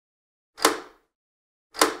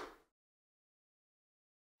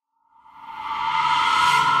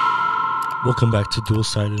Welcome back to Dual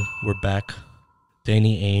Sided. We're back.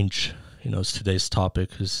 Danny Ainge, is today's topic.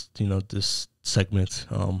 Is this segment.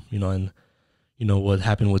 And what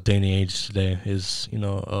happened with Danny Ainge today is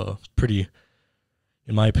pretty.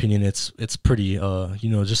 In my opinion, it's pretty.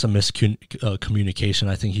 Just a miscommunication.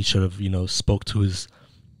 I think he should have spoke to his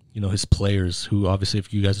his players. Who obviously,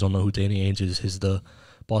 if you guys don't know who Danny Ainge is the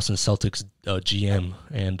Boston Celtics GM,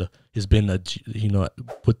 and has been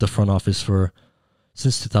with the front office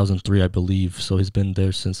since 2003, I believe. So he's been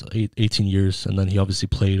there since 18 years, and then he obviously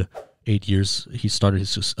played 8 years. He started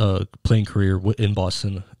his playing career in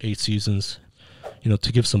Boston, 8 seasons.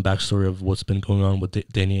 To give some backstory of what's been going on with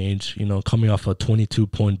Danny Ainge, coming off a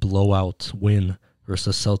 22-point blowout win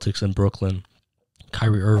versus Celtics in Brooklyn,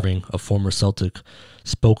 Kyrie Irving, a former Celtic,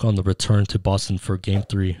 spoke on the return to Boston for Game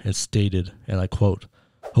 3 and stated, and I quote,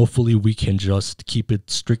 "Hopefully we can just keep it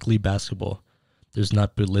strictly basketball. There's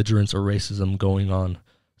not belligerence or racism going on,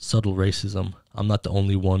 subtle racism. I'm not the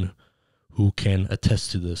only one who can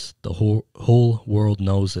attest to this. The whole world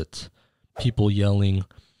knows it. People yelling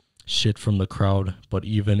shit from the crowd, but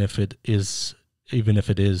even if it is,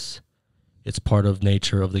 it's part of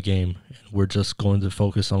nature of the game. And we're just going to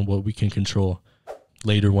focus on what we can control."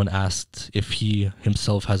 Later, when asked if he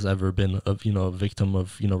himself has ever been a victim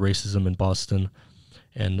of racism in Boston,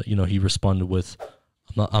 and he responded with,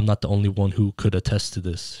 I'm not the only one who could attest to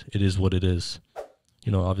this. It is what it is.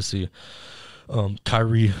 Obviously,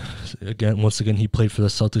 Kyrie, once again, he played for the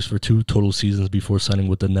Celtics for 2 total seasons before signing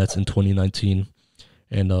with the Nets in 2019.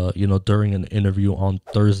 And, during an interview on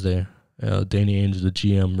Thursday, Danny Ainge, the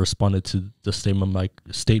GM, responded to the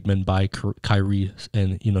statement by Kyrie.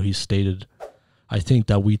 And, he stated, "I think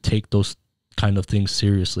that we take those kind of things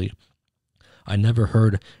seriously. I never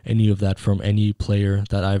heard any of that from any player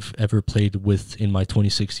that I've ever played with in my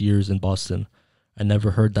 26 years in Boston. I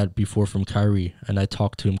never heard that before from Kyrie, and I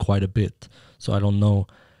talked to him quite a bit. So I don't know.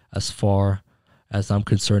 As far as I'm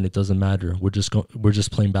concerned, it doesn't matter. We're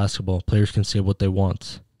just playing basketball. Players can say what they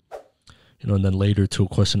want." And then later, to a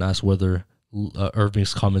question asked whether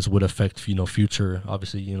Irving's comments would affect future,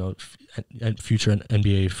 obviously future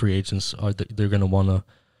NBA free agents, they're gonna want to.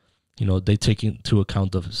 They take into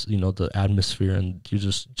account of the atmosphere and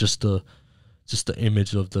just the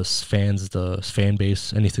image of the fans, the fan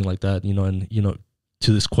base, anything like that.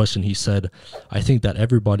 To this question, he said, "I think that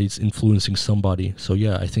everybody's influencing somebody. So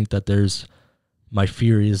yeah, I think that my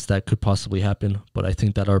fear is that could possibly happen, but I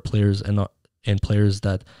think that our players and players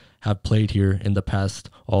that have played here in the past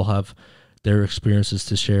all have their experiences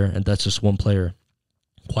to share, and that's just one player.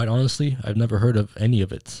 Quite honestly, I've never heard of any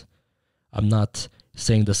of it. I'm not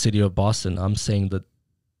saying the city of Boston. I'm saying the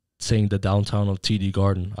downtown of TD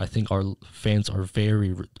Garden. I think our fans are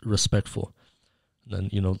very respectful." And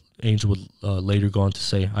then, Ainge would later go on to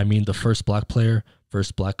say, "I mean, the first black player,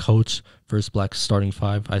 first black coach, first black starting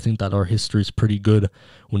 5. I think that our history is pretty good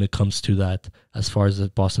when it comes to that as far as the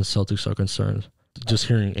Boston Celtics are concerned." Just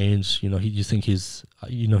hearing Ainge, you think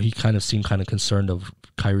he kind of seemed kind of concerned of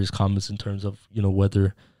Kyrie's comments in terms of,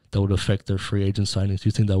 whether that would affect their free agent signings. Do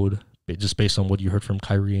you think that would, just based on what you heard from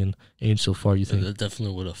Kyrie and Ainge so far, you think that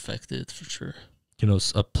definitely would affect it for sure?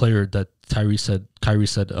 A player that Kyrie said,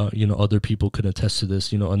 other people could attest to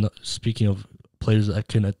this. And speaking of players that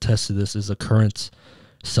can attest to this, is a current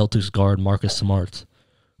Celtics guard, Marcus Smart,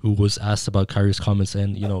 who was asked about Kyrie's comments,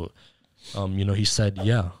 and he said,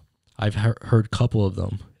 "Yeah, I've heard a couple of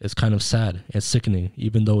them. It's kind of sad and sickening.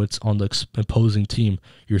 Even though it's on the opposing team,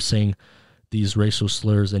 you're saying these racial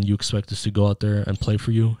slurs and you expect us to go out there and play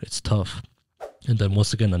for you. It's tough." And then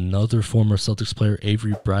once again, another former Celtics player,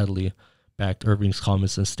 Avery Bradley, backed Irving's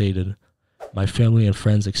comments and stated, "My family and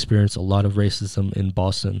friends experience a lot of racism in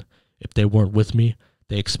Boston. If they weren't with me,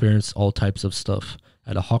 they experienced all types of stuff.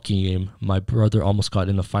 At a hockey game, my brother almost got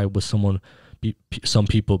in a fight with some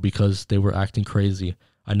people because they were acting crazy.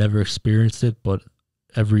 I never experienced it, but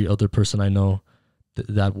every other person I know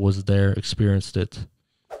that was there experienced it."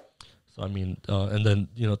 So, I mean, and then,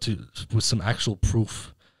 with some actual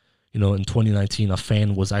proof, in 2019, a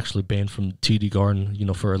fan was actually banned from TD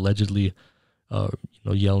Garden, for allegedly,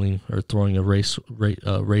 yelling or throwing a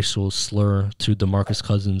racial slur to DeMarcus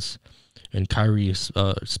Cousins. And Kyrie,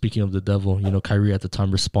 speaking of the devil, Kyrie at the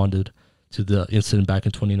time responded to the incident back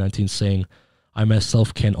in 2019 saying, "I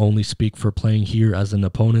myself can only speak for playing here as an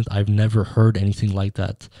opponent. I've never heard anything like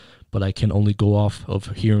that, but I can only go off of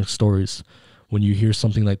hearing stories. When you hear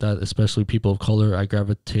something like that, especially people of color, I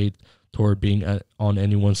gravitate toward being on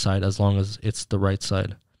anyone's side as long as it's the right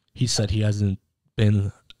side." He said he hasn't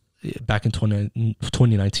been, back in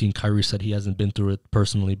 2019, Kyrie said he hasn't been through it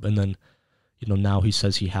personally, and then, now he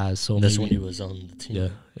says he has. So that's when he was on the team. Yeah,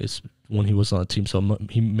 it's when he was on the team. So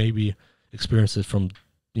he maybe experienced it from,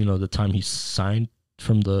 the time he signed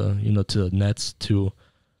from the, to the Nets to,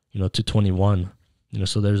 to 21.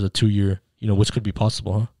 So there's a 2-year, which could be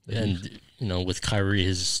possible, huh? And with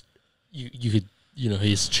Kyrie, you could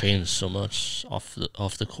he's changed so much off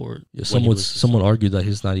the court. Yeah, someone argued that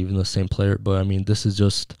he's not even the same player, but I mean, this is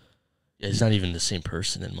just he's not even the same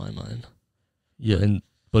person in my mind. Yeah,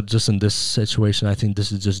 but just in this situation, I think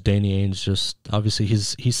this is just Danny Ainge. Just obviously,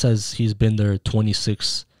 he says he's been there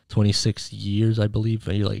 26 years, I believe,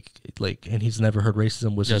 and and he's never heard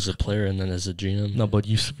racism. Which as a player and then as a GM. No, but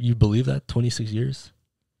you believe that 26 years?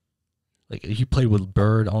 Like he played with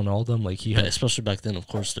Bird on all of them. Like he had, especially back then. Of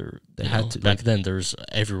course, they had to. Back then, there's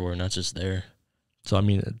everywhere, not just there. So I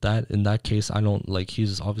mean, in that case, I don't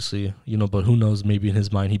he's obviously but who knows? Maybe in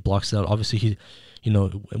his mind he blocks it out. Obviously he.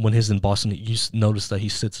 When he's in Boston, you notice that he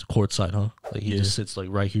sits courtside, huh? Like he just sits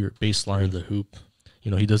right here, baseline, the hoop.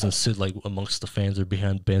 He doesn't sit amongst the fans or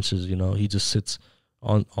behind benches. He just sits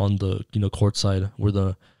on the courtside where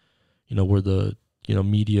the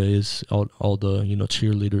media is, all the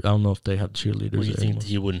cheerleaders. I don't know if they have cheerleaders. What, you think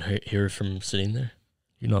he wouldn't hear it from sitting there?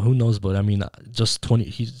 Who knows? But I mean,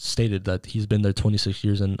 he stated that he's been there 26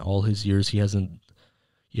 years, and all his years he hasn't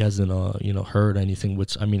heard anything,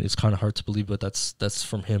 which I mean it's kind of hard to believe, but that's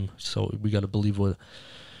from him. So we got to believe what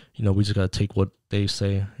we just got to take what they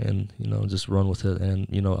say and just run with it. And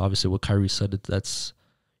obviously what Kyrie said, that's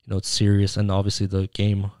it's serious. And obviously the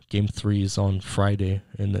game 3 is on Friday,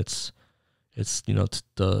 and it's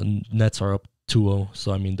the Nets are up 2-0,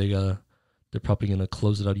 so I mean they're probably gonna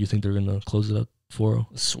close it out. You think they're gonna close it out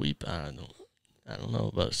 4-0? Sweep? I don't know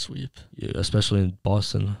about a sweep. Yeah, especially in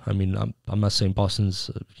Boston. I mean, I'm not saying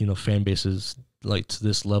Boston's fan base is to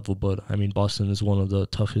this level, but I mean Boston is one of the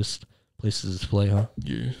toughest places to play, huh?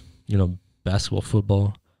 Yeah. Basketball,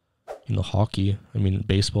 football, hockey. I mean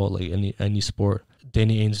baseball, any sport.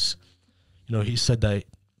 Danny Ainge, he said that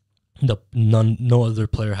no other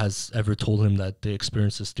player has ever told him that they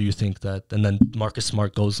experienced this. Do you think that? And then Marcus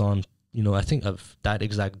Smart goes on. I think of that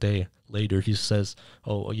exact day later, he says,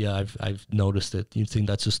 "Oh yeah, I've noticed it." You think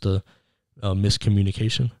that's just a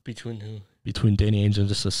miscommunication between who? Between Danny Ainge and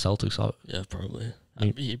just the Celtics? Yeah, probably.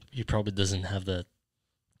 He probably doesn't have that,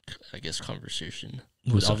 I guess, conversation.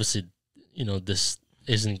 Obviously, this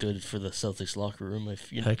isn't good for the Celtics locker room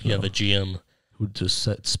if you have a GM who just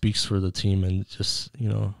speaks for the team and just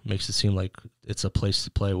makes it seem like it's a place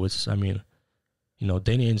to play. Which I mean,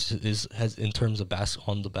 Danny Ainge has in terms of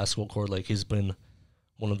on the basketball court, he's been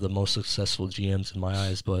one of the most successful GMs in my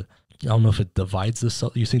eyes, but I don't know if it divides this.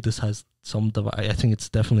 You think this has some divide? I think it's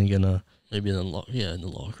definitely gonna maybe in the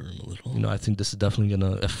locker room a little. I think this is definitely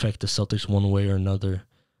gonna affect the Celtics one way or another.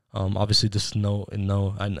 Obviously, this is no,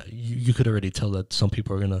 and you could already tell that some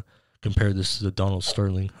people are gonna compare this to Donald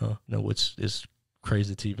Sterling, huh? Which is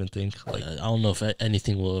crazy to even think. I don't know if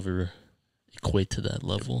anything will ever equate to that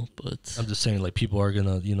level, but I'm just saying, people are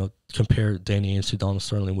gonna compare Danny Ainge to Donald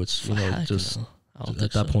Sterling, which just.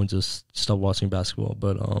 At that point, just stop watching basketball.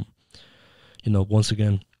 But once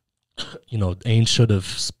again, Ainge should have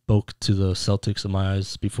spoke to the Celtics in my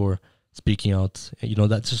eyes before speaking out. I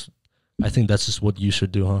think that's just what you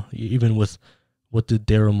should do, huh? Even with what did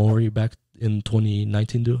Daryl Morey back in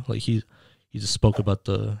 2019 do? He just spoke about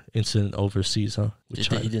the incident overseas, huh? He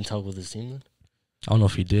didn't talk with his team then? I don't know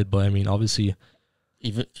if he did, but I mean, obviously,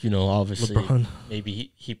 even obviously, LeBron,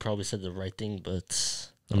 maybe he probably said the right thing, but.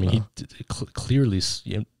 I mean, he clearly,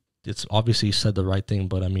 it's obviously he said the right thing,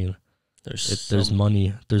 but I mean, there's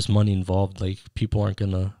money involved. People are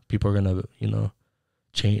gonna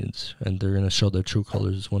change, and they're gonna show their true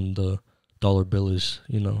colors when the dollar bill is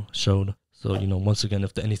showed. So once again,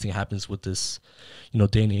 if anything happens with this,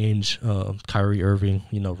 Danny Ainge, Kyrie Irving,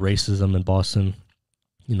 racism in Boston,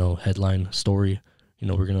 headline story,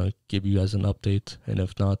 we're gonna give you guys an update, and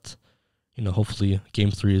if not, hopefully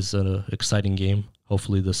Game 3 is an exciting game.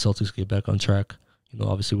 Hopefully the Celtics get back on track.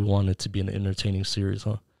 Obviously we want it to be an entertaining series,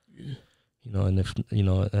 huh? Yeah. And if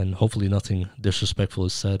and hopefully nothing disrespectful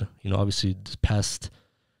is said. Obviously this past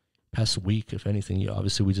week, if anything,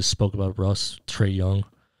 obviously we just spoke about Russ, Trae Young,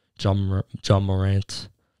 John Morant.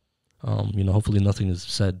 Hopefully nothing is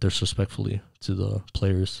said disrespectfully to the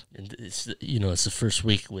players. And it's it's the first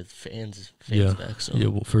week with fans back. So. Yeah,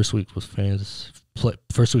 well, first week with fans.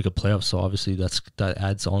 First week of playoffs, so obviously that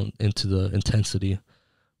adds on into the intensity.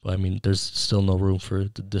 But I mean, there's still no room for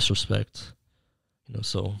the disrespect.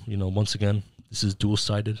 So once again, this is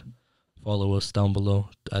Dual-Sided. Follow us down below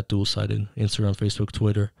at Dual-Sided, Instagram, Facebook,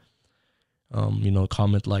 Twitter.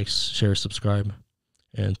 Comment, likes, share, subscribe,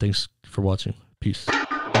 and thanks for watching. Peace.